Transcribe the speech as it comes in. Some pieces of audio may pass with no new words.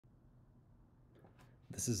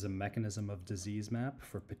This is a mechanism of disease map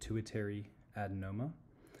for pituitary adenoma.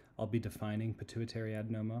 I'll be defining pituitary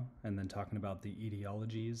adenoma and then talking about the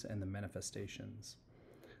etiologies and the manifestations.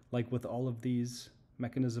 Like with all of these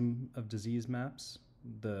mechanism of disease maps,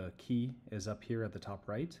 the key is up here at the top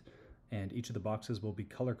right, and each of the boxes will be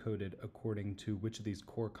color-coded according to which of these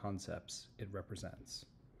core concepts it represents.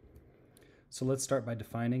 So let's start by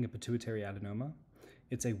defining a pituitary adenoma.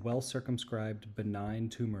 It's a well-circumscribed benign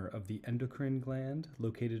tumor of the endocrine gland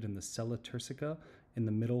located in the sella turcica in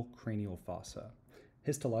the middle cranial fossa.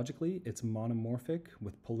 Histologically, it's monomorphic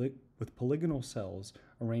with polygonal cells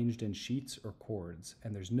arranged in sheets or cords,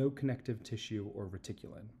 and there's no connective tissue or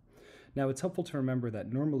reticulin. Now, it's helpful to remember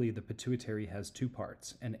that normally the pituitary has two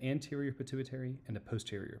parts, an anterior pituitary and a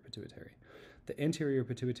posterior pituitary. The anterior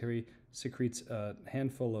pituitary secretes a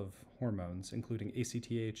handful of hormones, including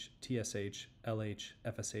ACTH, TSH, LH,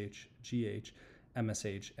 FSH, GH,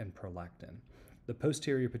 MSH, and prolactin. The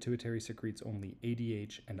posterior pituitary secretes only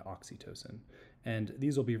ADH and oxytocin, and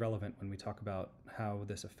these will be relevant when we talk about how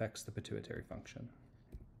this affects the pituitary function.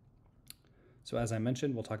 So as I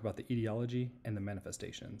mentioned, we'll talk about the etiology and the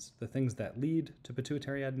manifestations, the things that lead to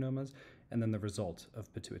pituitary adenomas, and then the result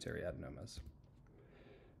of pituitary adenomas.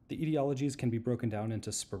 The etiologies can be broken down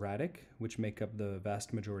into sporadic, which make up the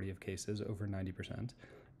vast majority of cases, over 90%,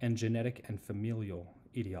 and genetic and familial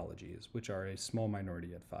etiologies, which are a small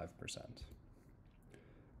minority at 5%.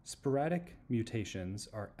 Sporadic mutations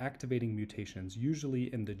are activating mutations,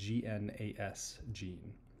 usually in the GNAS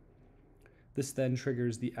gene. This then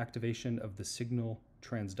triggers the activation of the signal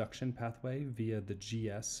transduction pathway via the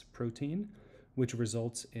GS protein, which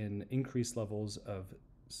results in increased levels of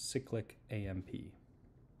cyclic AMP.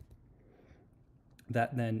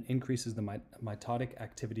 That then increases the mitotic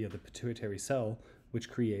activity of the pituitary cell, which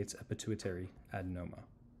creates a pituitary adenoma.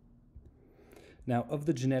 Now, of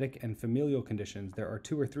the genetic and familial conditions, there are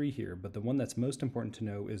 2 or 3 here, but the one that's most important to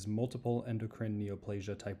know is multiple endocrine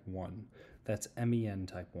neoplasia type 1. That's MEN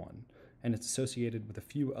type 1, and it's associated with a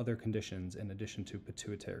few other conditions in addition to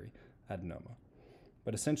pituitary adenoma.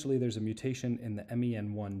 But essentially, there's a mutation in the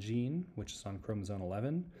MEN1 gene, which is on chromosome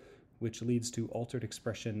 11, which leads to altered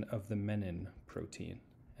expression of the menin protein,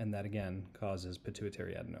 and that again causes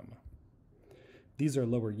pituitary adenoma. These are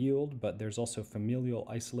lower yield, but there's also familial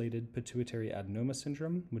isolated pituitary adenoma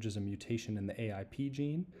syndrome, which is a mutation in the AIP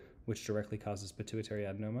gene, which directly causes pituitary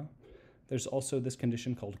adenoma. There's also this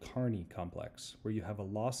condition called Carney complex, where you have a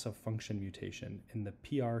loss of function mutation in the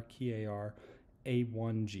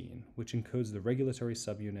PRKAR-A1 gene, which encodes the regulatory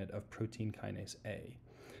subunit of protein kinase A.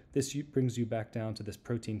 This brings you back down to this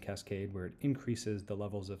protein cascade where it increases the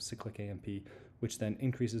levels of cyclic AMP, which then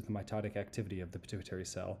increases the mitotic activity of the pituitary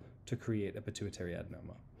cell to create a pituitary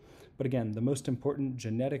adenoma. But again, the most important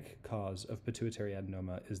genetic cause of pituitary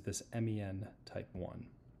adenoma is this MEN type 1.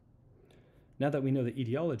 Now that we know the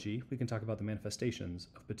etiology, we can talk about the manifestations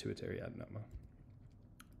of pituitary adenoma.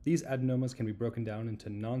 These adenomas can be broken down into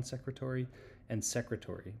non-secretory and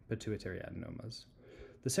secretory pituitary adenomas.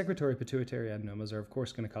 The secretory pituitary adenomas are of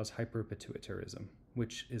course going to cause hyperpituitarism,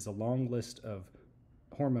 which is a long list of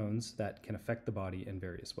hormones that can affect the body in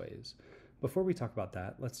various ways. Before we talk about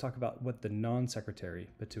that, let's talk about what the non-secretory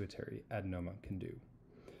pituitary adenoma can do.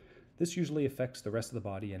 This usually affects the rest of the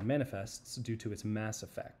body and manifests due to its mass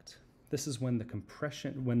effect. This is when the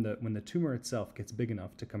tumor itself gets big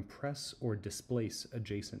enough to compress or displace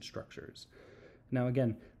adjacent structures. Now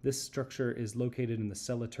again, this structure is located in the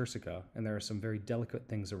sella turcica, and there are some very delicate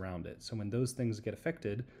things around it. So when those things get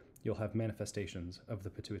affected, you'll have manifestations of the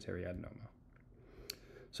pituitary adenoma.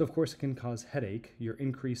 So of course it can cause headache, you're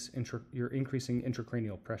increasing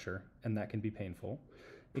intracranial pressure, and that can be painful.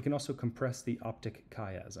 It can also compress the optic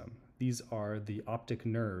chiasm. These are the optic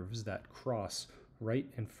nerves that cross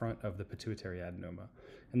right in front of the pituitary adenoma,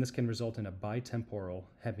 and this can result in a bitemporal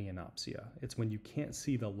hemianopsia. It's when you can't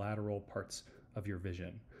see the lateral parts of your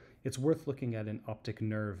vision. It's worth looking at an optic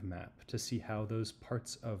nerve map to see how those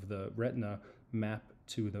parts of the retina map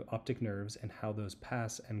to the optic nerves and how those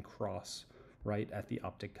pass and cross right at the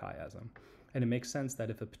optic chiasm. And it makes sense that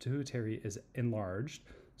if a pituitary is enlarged,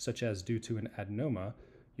 such as due to an adenoma,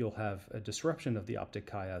 you'll have a disruption of the optic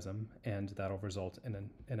chiasm, and that'll result in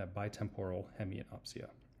a bitemporal hemianopsia.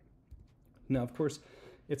 Now, of course,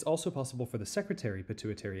 it's also possible for the secretory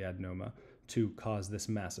pituitary adenoma to cause this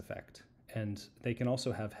mass effect, and they can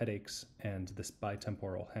also have headaches and this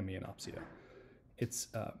bitemporal hemianopsia.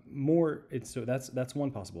 So that's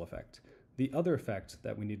one possible effect. The other effect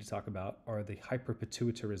that we need to talk about are the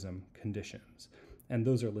hyperpituitarism conditions, and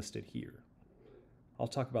those are listed here. I'll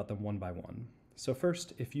talk about them one by one. So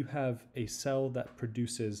first, if you have a cell that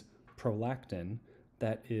produces prolactin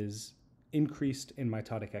that is increased in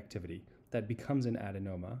mitotic activity that becomes an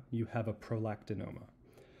adenoma, you have a prolactinoma.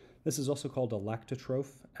 This is also called a lactotroph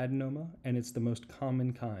adenoma, and it's the most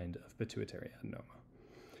common kind of pituitary adenoma.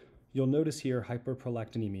 You'll notice here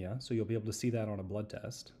hyperprolactinemia, so you'll be able to see that on a blood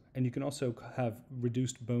test. And you can also have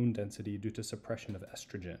reduced bone density due to suppression of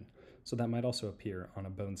estrogen, so that might also appear on a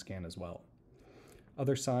bone scan as well.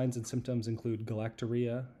 Other signs and symptoms include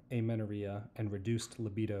galactorrhea, amenorrhea, and reduced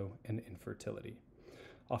libido and infertility.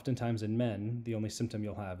 Oftentimes in men, the only symptom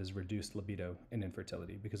you'll have is reduced libido and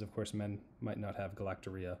infertility, because of course men might not have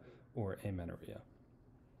galactorrhea or amenorrhea.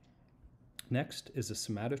 Next is a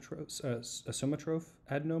somatroph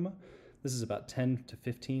adenoma. This is about 10 to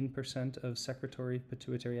 15% of secretory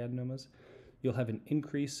pituitary adenomas. You'll have an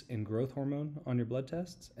increase in growth hormone on your blood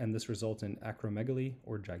tests, and this results in acromegaly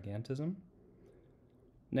or gigantism.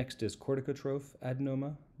 Next is corticotroph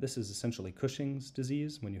adenoma. This is essentially Cushing's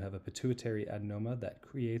disease, when you have a pituitary adenoma that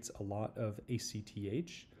creates a lot of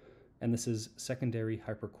ACTH, and this is secondary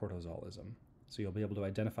hypercortisolism. So you'll be able to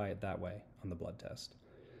identify it that way on the blood test.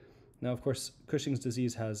 Now, of course, Cushing's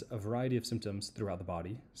disease has a variety of symptoms throughout the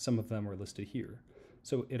body. Some of them are listed here.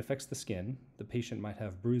 So it affects the skin. The patient might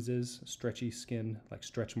have bruises, stretchy skin, like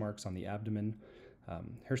stretch marks on the abdomen,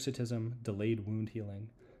 hirsutism, delayed wound healing.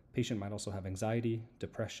 Patient might also have anxiety,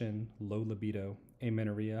 depression, low libido,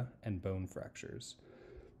 amenorrhea, and bone fractures.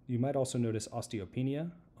 You might also notice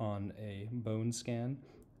osteopenia on a bone scan,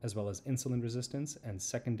 as well as insulin resistance and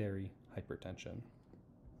secondary hypertension.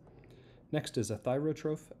 Next is a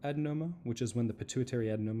thyrotroph adenoma, which is when the pituitary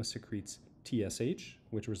adenoma secretes TSH,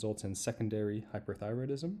 which results in secondary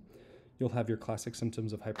hyperthyroidism. You'll have your classic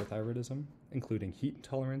symptoms of hyperthyroidism, including heat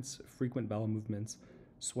intolerance, frequent bowel movements,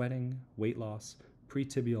 sweating, weight loss,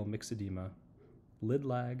 pretibial myxedema, lid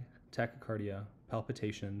lag, tachycardia,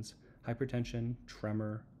 palpitations, hypertension,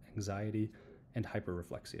 tremor, anxiety, and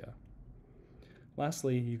hyperreflexia.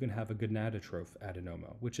 Lastly, you can have a gonadotroph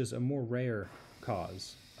adenoma, which is a more rare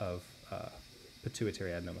cause of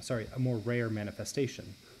pituitary adenoma. A more rare manifestation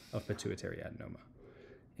of pituitary adenoma.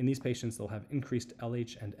 In these patients, they'll have increased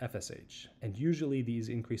LH and FSH, and usually these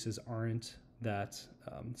increases aren't that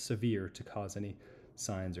severe to cause any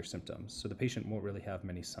signs or symptoms. So the patient won't really have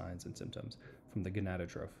many signs and symptoms from the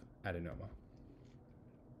gonadotroph adenoma.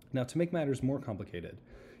 Now, to make matters more complicated,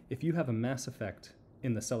 if you have a mass effect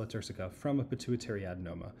in the sella turcica from a pituitary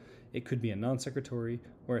adenoma, it could be a non-secretory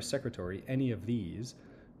or a secretory, any of these,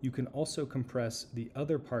 you can also compress the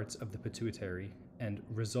other parts of the pituitary and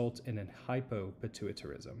result in a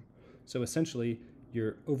hypopituitarism. So essentially,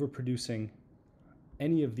 you're overproducing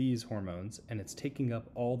any of these hormones, and it's taking up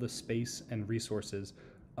all the space and resources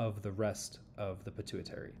of the rest of the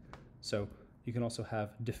pituitary. So you can also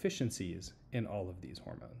have deficiencies in all of these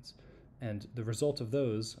hormones, and the result of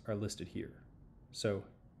those are listed here. So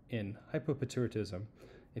in hypopituitarism,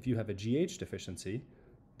 if you have a GH deficiency,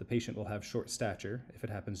 the patient will have short stature if it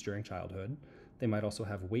happens during childhood. They might also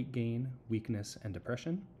have weight gain, weakness, and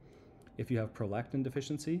depression. If you have prolactin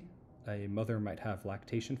deficiency, a mother might have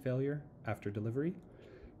lactation failure after delivery.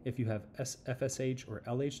 If you have FSH or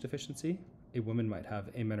LH deficiency, a woman might have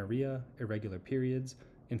amenorrhea, irregular periods,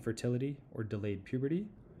 infertility, or delayed puberty.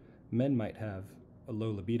 Men might have a low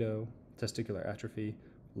libido, testicular atrophy,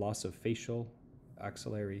 loss of facial,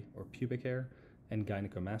 axillary, or pubic hair, and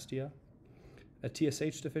gynecomastia. A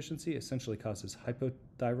TSH deficiency essentially causes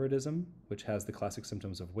hypothyroidism, which has the classic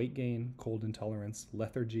symptoms of weight gain, cold intolerance,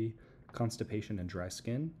 lethargy, constipation, and dry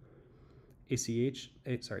skin. ACTH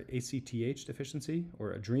deficiency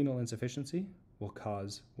or adrenal insufficiency will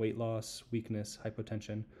cause weight loss, weakness,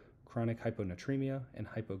 hypotension, chronic hyponatremia, and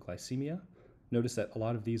hypoglycemia. Notice that a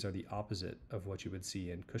lot of these are the opposite of what you would see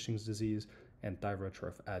in Cushing's disease and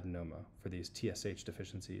thyrotroph adenoma for these TSH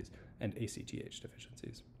deficiencies and ACTH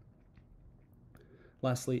deficiencies.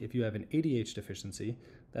 Lastly, if you have an ADH deficiency,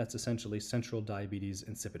 that's essentially central diabetes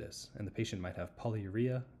insipidus, and the patient might have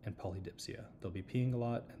polyuria and polydipsia. They'll be peeing a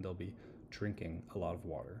lot and they'll be drinking a lot of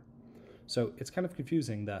water. So it's kind of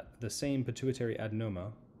confusing that the same pituitary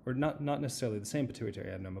adenoma, or not necessarily the same pituitary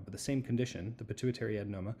adenoma, but the same condition, the pituitary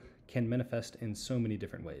adenoma, can manifest in so many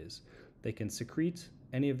different ways. They can secrete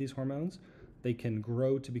any of these hormones. They can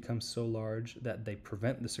grow to become so large that they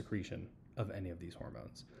prevent the secretion of any of these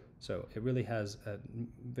hormones. So it really has a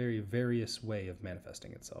very various way of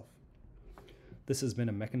manifesting itself. This has been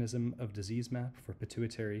a mechanism of disease map for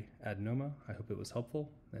pituitary adenoma. I hope it was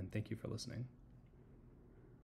helpful, and thank you for listening.